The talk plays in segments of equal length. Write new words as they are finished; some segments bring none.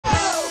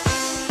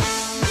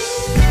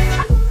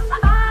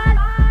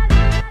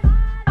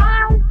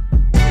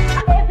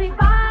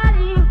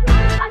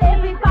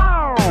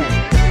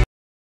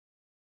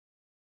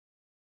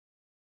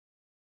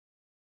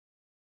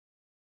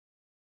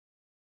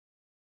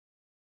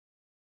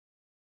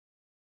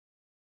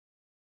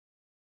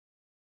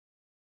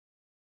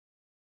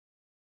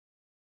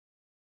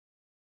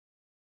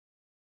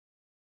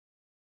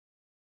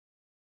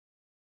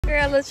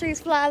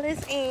Latrice Flawless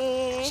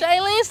and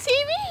Shaylin's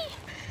TV.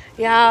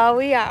 Y'all,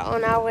 we are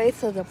on our way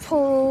to the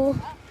pool.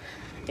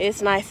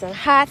 It's nice and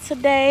hot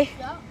today.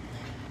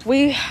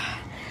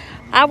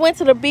 I went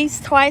to the beach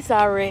twice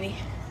already.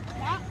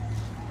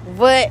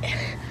 But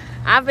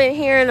I've been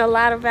hearing a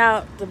lot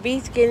about the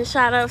beach getting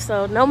shot up,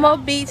 so no more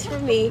beach for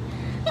me.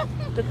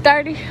 The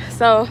 30.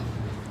 So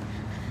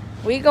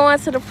we going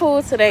to the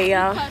pool today,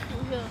 y'all.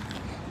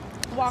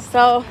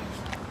 So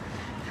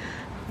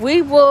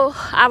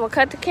I will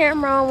cut the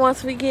camera on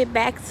once we get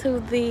back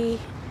to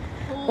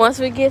once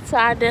we get to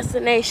our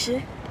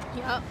destination.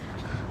 Yup.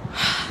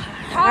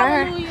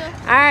 Hallelujah.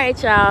 All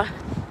right, y'all.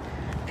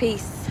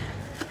 Peace.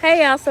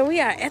 Hey, y'all. So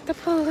we are at the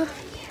pool.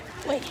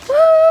 Wait. Woo,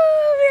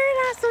 we're in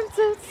our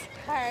swimsuits.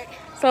 All right.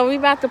 So we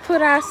about to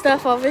put our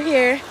stuff over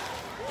here.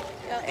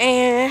 Yep.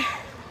 And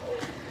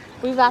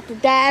we about to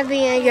dive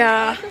in,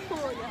 y'all. Hey,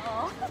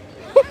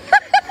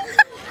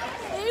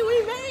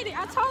 we made it.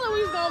 I told her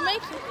we was gonna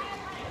make it.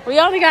 We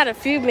only got a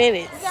few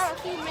minutes. We got a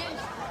few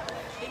minutes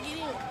to get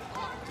in.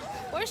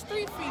 Where's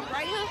 3 feet?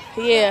 Right here?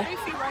 Yeah. 3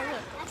 feet right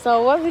here.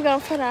 So what we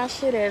gonna put our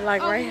shit at?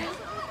 Like right here?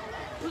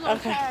 We're gonna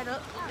Okay. tie it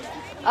up.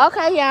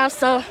 Okay, y'all.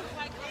 So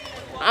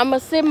I'm gonna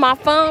sit my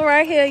phone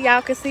right here.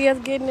 Y'all can see us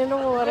getting in the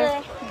water.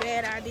 Girl,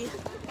 bad idea.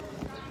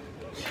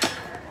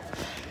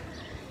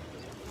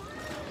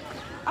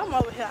 I'm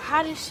over here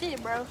hot as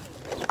shit, bro.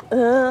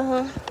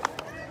 Uh-huh.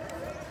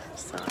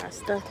 So our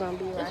stuff gonna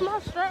be It's right. my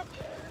strap.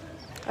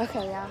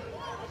 Okay, y'all.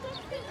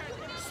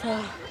 So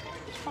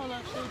Hold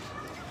on,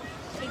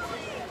 sis.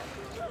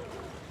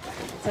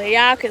 so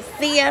y'all can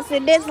see us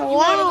in this You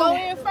wanna go water.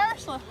 in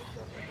first? Or?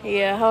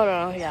 Yeah, hold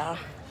on, y'all.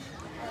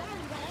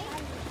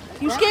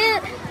 You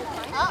scared?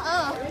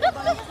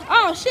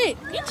 Oh shit!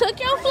 You took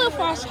your flip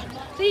flops.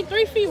 See,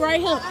 3 feet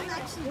right here.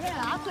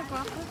 Yeah, I took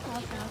my flip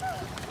flops off.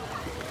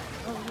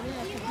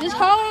 Just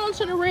hold on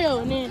to the rail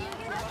and then.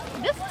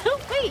 This is 2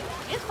 feet.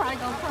 It's probably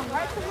gonna come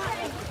right to my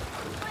ankle.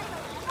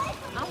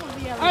 I'm gonna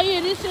be able to. Oh yeah,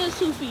 this is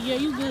 2 feet. Yeah,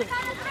 you good.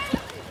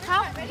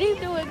 How deep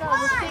do it go?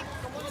 With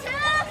 6?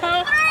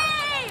 Huh?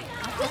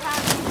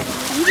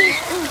 You just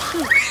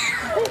shoot.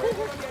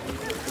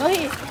 Go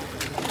ahead.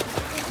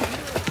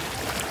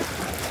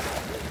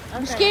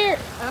 I'm scared.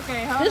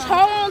 Okay, Just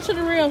hold on to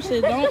the rail,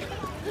 sis. Don't.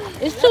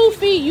 It's 2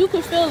 feet. You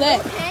can feel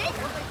that. Okay.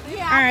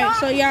 Yeah. All right,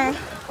 so y'all.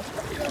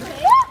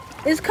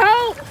 It's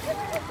cold.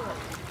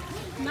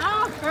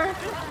 No, sir.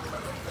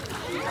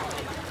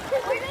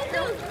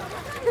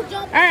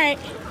 All right.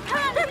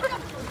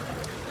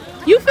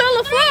 You feel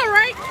the flow,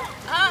 right?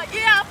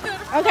 Yeah, I feel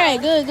the Okay,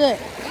 good, good.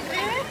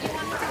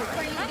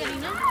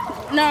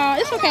 No,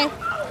 it's okay. 1,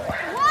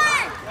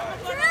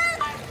 2,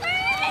 3.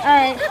 All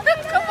right.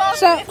 Come on.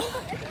 So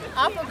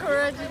I'm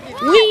encouraging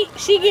you.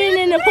 she getting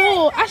in the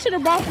pool. I should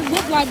have brought the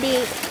ziploc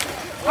bag.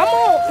 I'm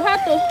gonna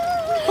have to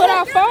put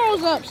our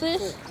phones up,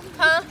 sis.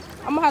 Huh?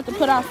 I'm gonna have to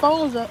put our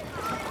phones up.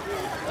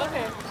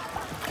 Okay.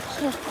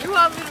 You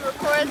want me to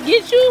record?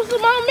 Get you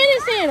some more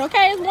minutes in,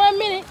 okay? It's 1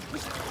 minute.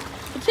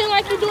 Pretend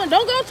like you're doing.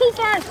 Don't go too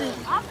far, sis.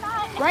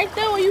 Right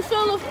there where you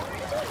feel the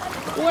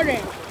water.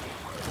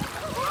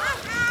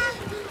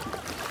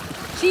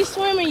 She's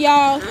swimming,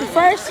 y'all. The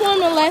first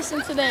swimming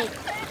lesson today.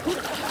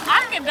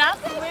 I cannot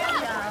swim, y'all.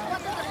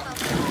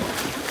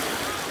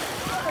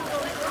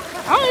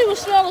 I don't even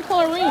smell the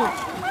chlorine.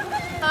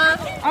 Huh?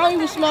 I don't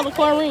even smell the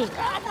chlorine.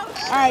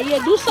 All right, yeah,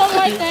 do something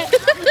like that.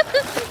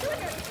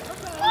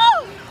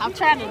 I'm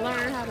trying to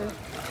learn how to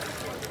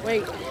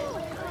wait.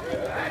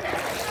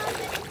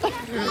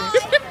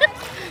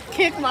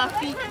 Kick my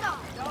feet.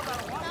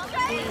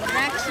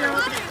 Back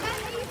shoulder.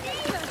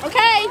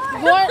 Okay,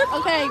 boy.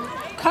 Okay,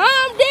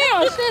 calm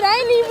down. Shit, I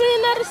ain't even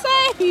in there to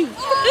save you.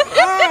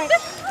 All right.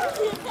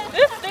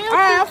 All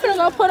right, I'm finna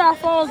go put our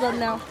phones up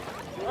now.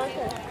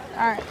 Okay.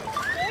 All right.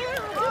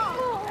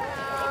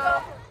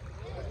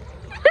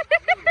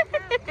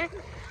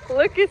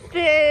 Look at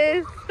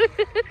this.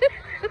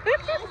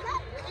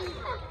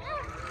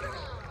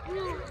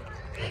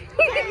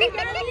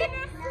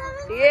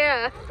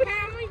 Yeah.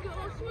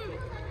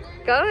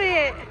 Go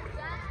ahead.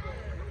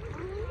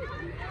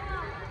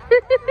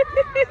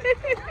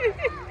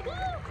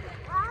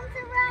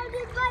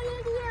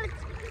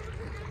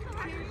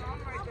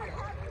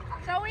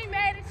 So we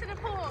made it to the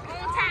pool on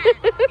time.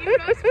 Even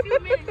though it's a few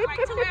minutes, like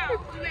 2 hours,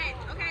 we made it,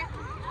 okay?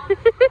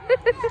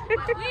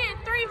 We in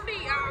 3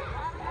 feet, y'all.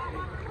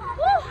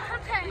 Woo,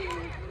 okay.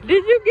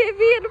 Did you get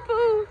me in the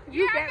pool?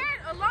 You I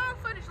got a long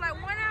footage, like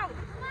 1 hour.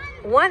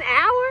 1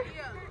 hour?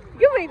 Yeah.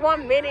 You mean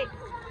 1 minute?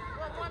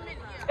 Well, 1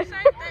 minute, yeah. Same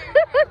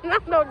thing.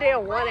 Not no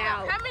damn 1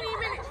 hour. How many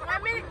minutes?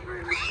 1 minute?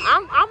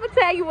 I'm gonna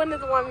tell you when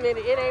it's 1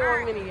 minute. It ain't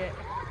 1 minute yet.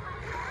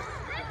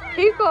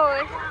 Keep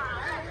going. I'm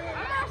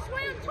gonna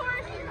swim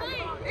towards the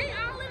thing. They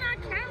all in our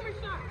camera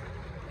shot.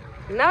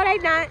 No, they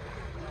not.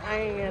 I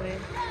ain't got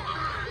it.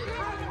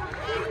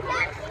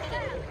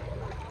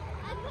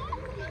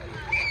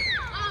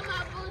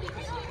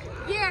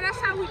 Yeah, that's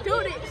how we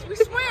do this. We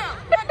swim.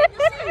 Let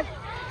niggas see.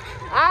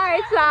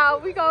 Alright, y'all.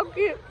 We gonna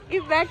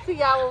get back to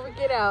y'all when we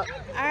get out.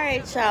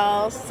 Alright,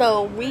 y'all.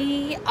 So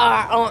we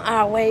are on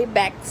our way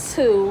back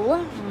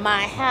to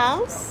my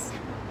house.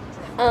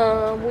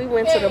 We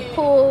went to the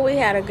pool. We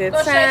had a good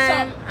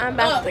time. I'm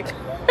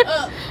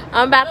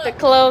about to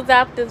close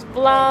out this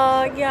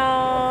vlog,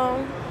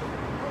 y'all.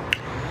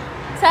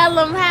 Tell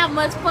them how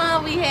much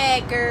fun we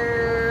had,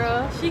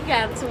 girl. She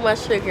got too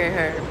much sugar in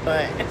her,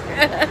 but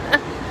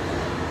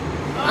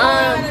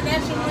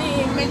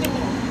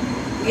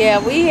yeah,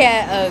 we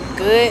had a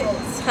good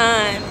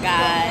time,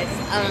 guys.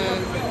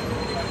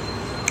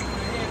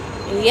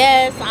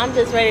 Yes, I'm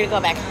just ready to go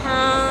back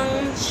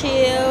home,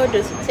 chill,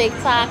 do some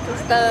TikTok and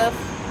stuff.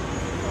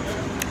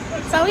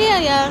 So yeah,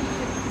 y'all.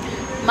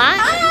 My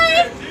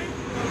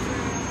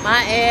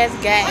ass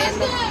got in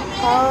the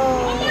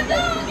pool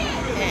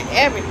and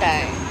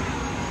everything.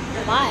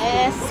 My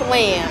ass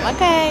swam,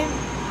 okay?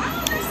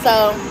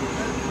 So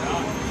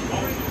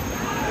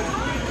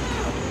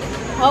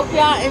hope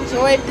y'all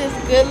enjoyed this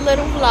good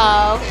little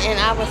vlog, and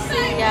I will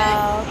see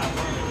y'all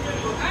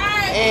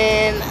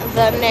in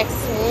the next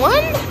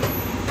one.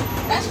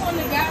 That's when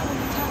the guy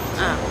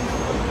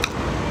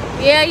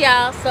yeah,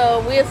 y'all.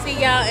 So we'll see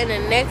y'all in the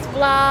next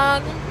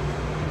vlog.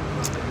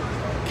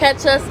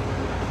 Catch her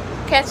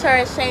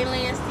at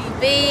Shaylyn's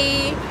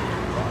TV.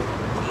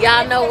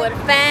 Y'all know where to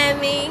find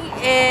me,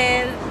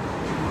 and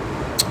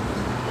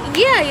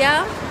yeah,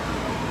 y'all.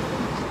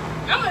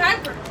 I'm a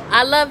hyper.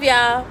 I love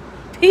y'all.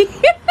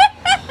 Peace.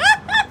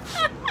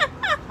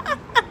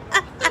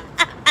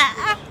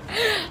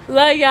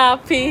 Love y'all.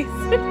 Peace.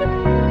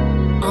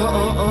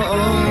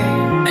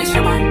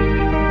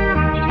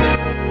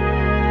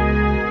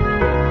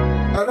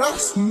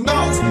 That's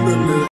not